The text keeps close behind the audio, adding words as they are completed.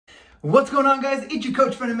What's going on, guys? It's your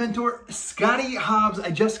coach, friend, and mentor, Scotty Hobbs. I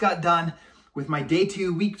just got done with my day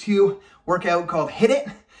 2, week 2 workout called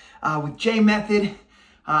Hiit with J Method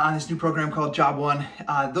on this new program called Job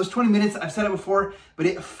 1. Those 20 minutes, I've said it before, but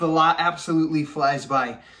it absolutely flies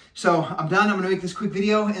by. So I'm done. I'm going to make this quick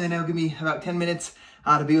video, and then it'll give me about 10 minutes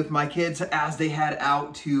to be with my kids as they head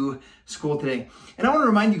out to school today. And I want to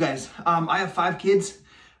remind you guys, I have 5 kids.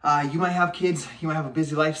 You might have kids, you might have a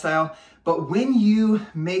busy lifestyle, but when you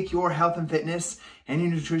make your health and fitness and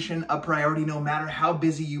your nutrition a priority, no matter how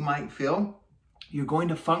busy you might feel, you're going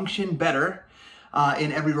to function better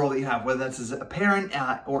in every role that you have, whether that's as a parent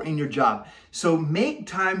or in your job. So make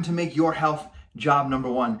time to make your health job number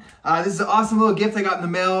 1. This is an awesome little gift I got in the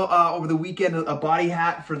mail over the weekend, a body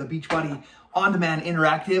hat for the Beachbody On-Demand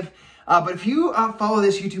Interactive. But if you follow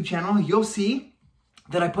this YouTube channel, you'll see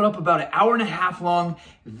that I put up about an hour-and-a-half long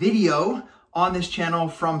video on this channel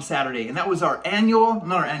from Saturday. And that was our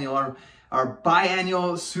biannual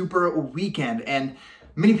super weekend. And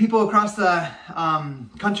many people across the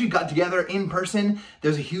country got together in person.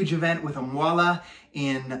 There's a huge event with Umwala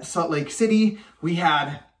in Salt Lake City. We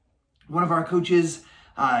had one of our coaches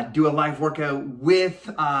do a live workout with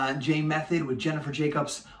J Method, with Jennifer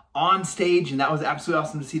Jacobs on stage, and that was absolutely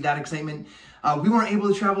awesome to see that excitement. We weren't able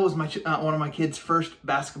to travel. It was one of my kids' first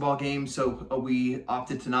basketball game, so we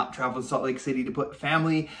opted to not travel to Salt Lake City to put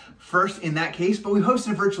family first in that case, but we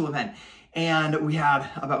hosted a virtual event. And we had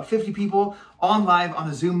about 50 people on live on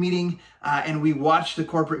a Zoom meeting, and we watched the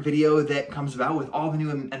corporate video that comes about with all the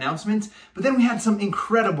new announcements. But then we had some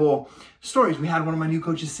incredible stories. We had one of my new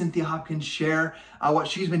coaches, Cynthia Hopkins, share what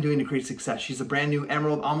she's been doing to create success. She's a brand new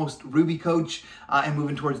Emerald, almost Ruby coach, and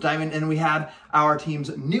moving towards Diamond. And we had our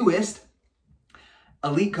team's newest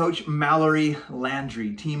elite coach, Mallory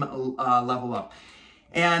Landry, team Level Up.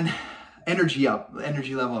 And energy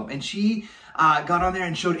level up. And she got on there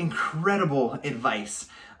and showed incredible advice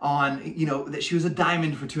on, that she was a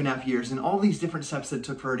diamond for 2.5 years and all these different steps that it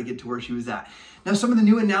took for her to get to where she was at. Now, some of the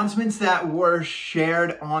new announcements that were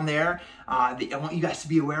shared on there that I want you guys to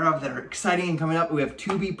be aware of that are exciting and coming up. We have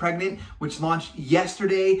To Be Pregnant, which launched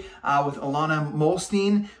yesterday with Alana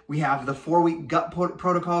Molstein. We have the 4-week gut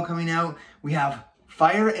protocol coming out. We have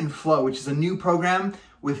Fire and Flow, which is a new program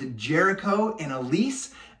with Jericho and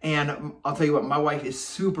Elise. And I'll tell you what, my wife is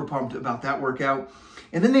super pumped about that workout.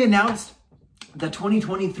 And then they announced the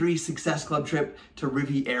 2023 Success Club trip to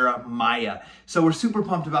Riviera Maya. So we're super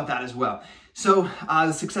pumped about that as well. So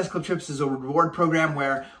the Success Club trips is a reward program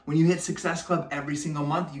where when you hit Success Club every single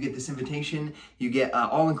month, you get this invitation. You get an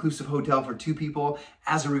all-inclusive hotel for 2 people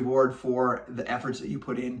as a reward for the efforts that you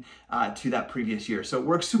put in to that previous year. So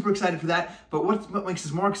we're super excited for that. But what makes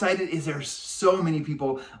us more excited is there's so many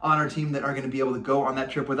people on our team that are going to be able to go on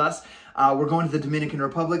that trip with us. We're going to the Dominican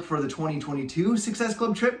Republic for the 2022 Success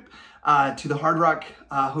Club trip to the Hard Rock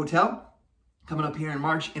Hotel coming up here in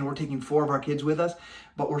March, and we're taking 4 of our kids with us.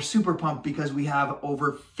 But we're super pumped because we have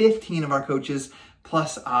over 15 of our coaches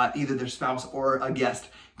plus either their spouse or a guest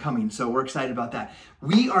coming. So we're excited about that.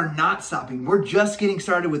 We are not stopping. We're just getting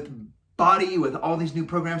started with Body, with all these new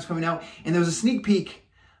programs coming out. And there was a sneak peek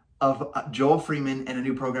of Joel Freeman and a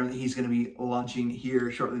new program that he's going to be launching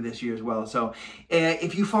here shortly this year as well. So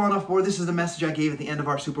if you've fallen off board, this is the message I gave at the end of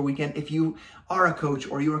our super weekend. If you are a coach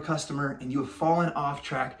or you're a customer and you have fallen off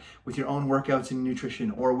track with your own workouts and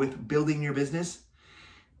nutrition or with building your business,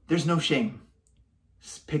 there's no shame.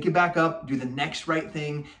 Pick it back up, do the next right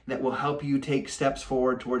thing that will help you take steps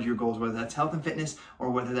forward towards your goals, whether that's health and fitness or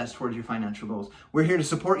whether that's towards your financial goals. We're here to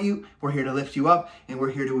support you, we're here to lift you up, and we're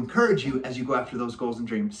here to encourage you as you go after those goals and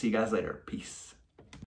dreams. See you guys later. Peace.